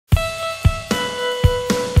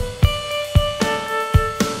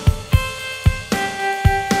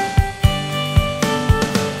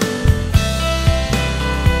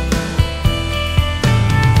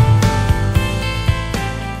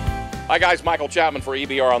Hi guys, Michael Chapman for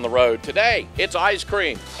EBR on the road. Today, it's ice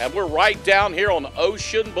cream, and we're right down here on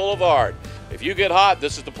Ocean Boulevard. If you get hot,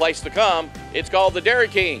 this is the place to come. It's called the Dairy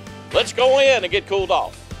King. Let's go in and get cooled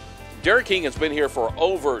off. Dairy King has been here for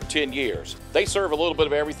over 10 years. They serve a little bit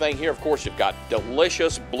of everything here. Of course, you've got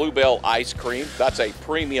delicious Bluebell ice cream. That's a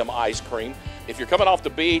premium ice cream. If you're coming off the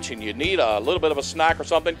beach and you need a little bit of a snack or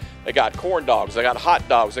something, they got corn dogs, they got hot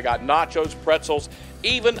dogs, they got nachos, pretzels,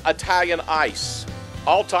 even Italian ice.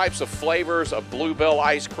 All types of flavors of Bluebell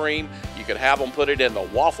ice cream. You can have them put it in the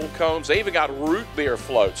waffle cones. They even got root beer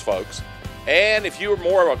floats, folks. And if you're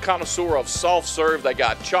more of a connoisseur of soft serve, they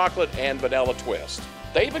got chocolate and vanilla twist.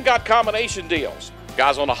 They even got combination deals.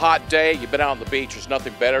 Guys, on a hot day, you've been out on the beach, there's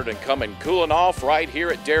nothing better than coming cooling off right here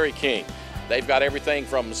at Dairy King. They've got everything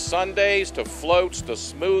from sundaes to floats to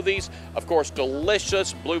smoothies. Of course,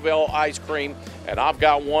 delicious Bluebell ice cream. And I've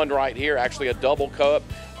got one right here, actually a double cup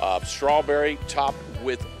of strawberry topped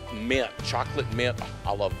with mint, chocolate mint.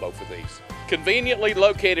 I love both of these. Conveniently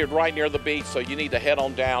located right near the beach, so you need to head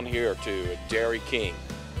on down here to Dairy King.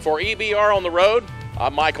 For EBR on the road,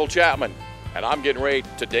 I'm Michael Chapman, and I'm getting ready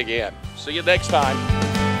to dig in. See you next time.